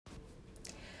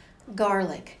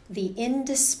Garlic, the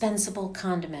indispensable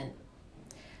condiment.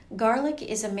 Garlic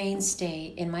is a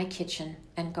mainstay in my kitchen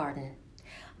and garden.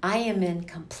 I am in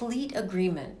complete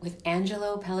agreement with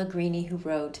Angelo Pellegrini, who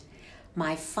wrote,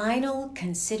 "My final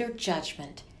considered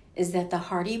judgment is that the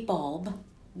hardy bulb,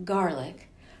 garlic,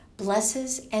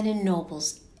 blesses and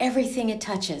ennobles everything it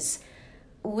touches,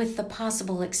 with the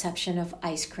possible exception of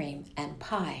ice cream and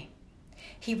pie."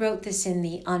 He wrote this in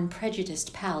The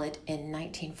Unprejudiced Palate in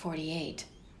 1948.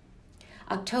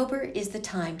 October is the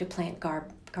time to plant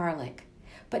garlic,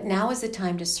 but now is the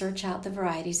time to search out the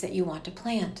varieties that you want to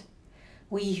plant.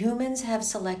 We humans have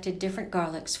selected different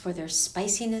garlics for their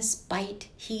spiciness, bite,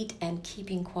 heat, and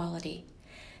keeping quality.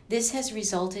 This has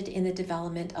resulted in the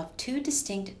development of two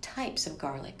distinct types of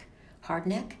garlic,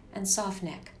 hardneck and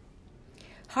softneck.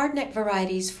 Hardneck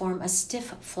varieties form a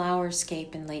stiff flower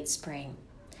scape in late spring.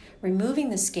 Removing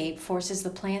the scape forces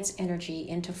the plant's energy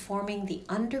into forming the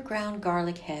underground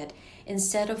garlic head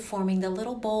instead of forming the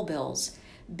little bulbils,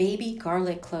 baby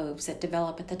garlic cloves that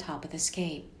develop at the top of the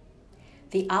scape.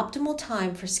 The optimal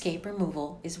time for scape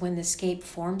removal is when the scape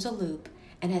forms a loop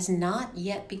and has not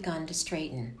yet begun to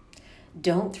straighten.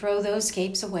 Don't throw those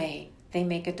scapes away. They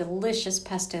make a delicious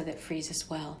pesto that freezes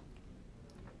well.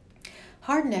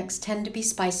 Hardnecks tend to be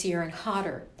spicier and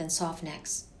hotter than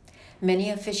softnecks.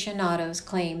 Many aficionados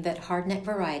claim that hardneck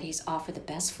varieties offer the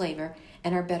best flavor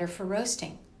and are better for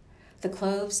roasting. The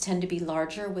cloves tend to be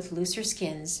larger with looser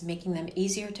skins, making them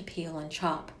easier to peel and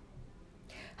chop.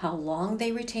 How long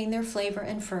they retain their flavor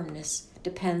and firmness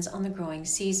depends on the growing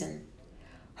season.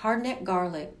 Hardneck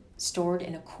garlic stored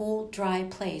in a cool, dry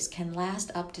place can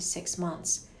last up to 6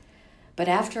 months. But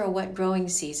after a wet growing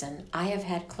season, I have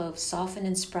had cloves soften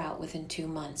and sprout within 2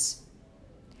 months.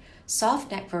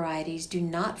 Softneck varieties do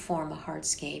not form a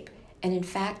hardscape and in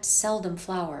fact seldom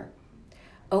flower.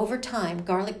 Over time,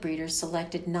 garlic breeders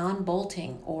selected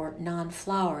non-bolting or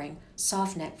non-flowering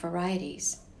softneck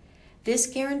varieties. This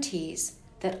guarantees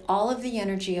that all of the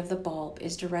energy of the bulb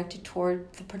is directed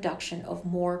toward the production of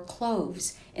more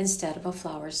cloves instead of a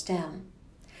flower stem.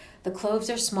 The cloves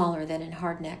are smaller than in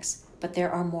hardnecks, but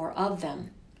there are more of them.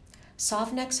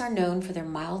 Softnecks are known for their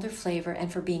milder flavor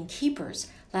and for being keepers,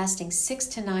 lasting 6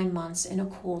 to 9 months in a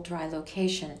cool, dry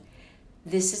location.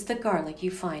 This is the garlic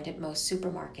you find at most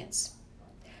supermarkets.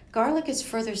 Garlic is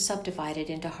further subdivided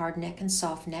into hardneck and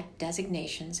softneck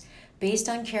designations based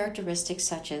on characteristics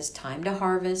such as time to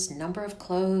harvest, number of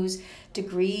cloves,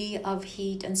 degree of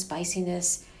heat and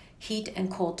spiciness, heat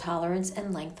and cold tolerance,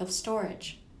 and length of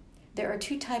storage. There are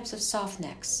 2 types of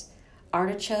softnecks: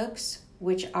 artichokes,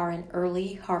 which are an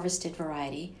early harvested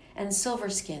variety, and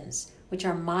silverskins, which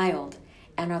are mild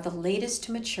and are the latest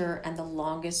to mature and the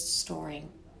longest storing.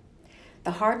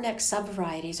 The hardneck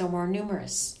subvarieties are more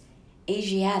numerous: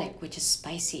 Asiatic, which is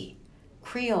spicy;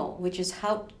 Creole, which is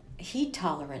heat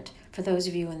tolerant for those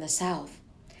of you in the South;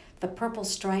 the purple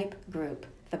stripe group,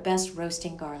 the best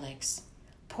roasting garlics;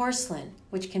 Porcelain,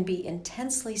 which can be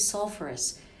intensely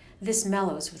sulfurous. This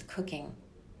mellows with cooking;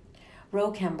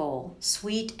 Rocambole,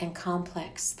 sweet and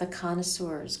complex, the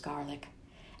connoisseur's garlic;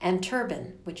 and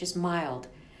Turban, which is mild,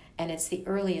 and it's the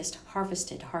earliest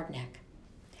harvested hardneck.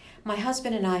 My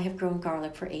husband and I have grown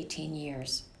garlic for 18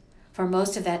 years. For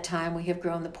most of that time, we have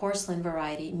grown the porcelain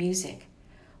variety Music.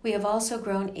 We have also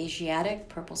grown Asiatic,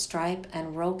 purple stripe,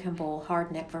 and Rocambole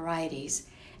hardneck varieties,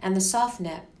 and the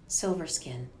softneck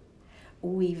Silverskin.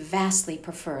 We vastly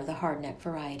prefer the hardneck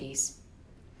varieties.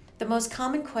 The most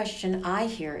common question I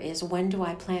hear is, when do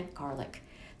I plant garlic?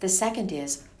 The second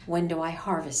is, when do I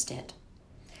harvest it?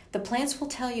 The plants will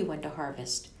tell you when to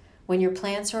harvest. When your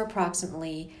plants are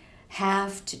approximately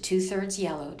half to 2/3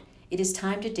 yellowed, it is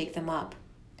time to dig them up.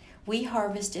 We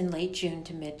harvest in late June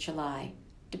to mid-July,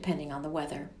 depending on the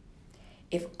weather.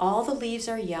 If all the leaves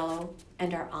are yellow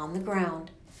and are on the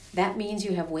ground, that means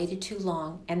you have waited too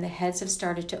long and the heads have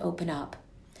started to open up.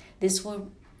 This will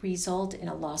result in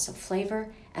a loss of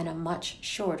flavor and a much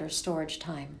shorter storage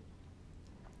time.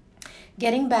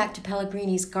 Getting back to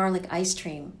Pellegrini's garlic ice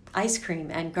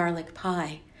cream and garlic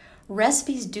pie,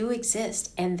 recipes do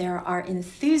exist, and there are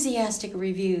enthusiastic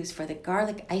reviews for the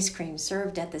garlic ice cream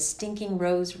served at the Stinking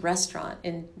Rose restaurant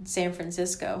in San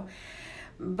Francisco.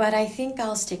 But I think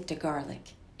I'll stick to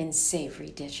garlic in savory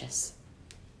dishes.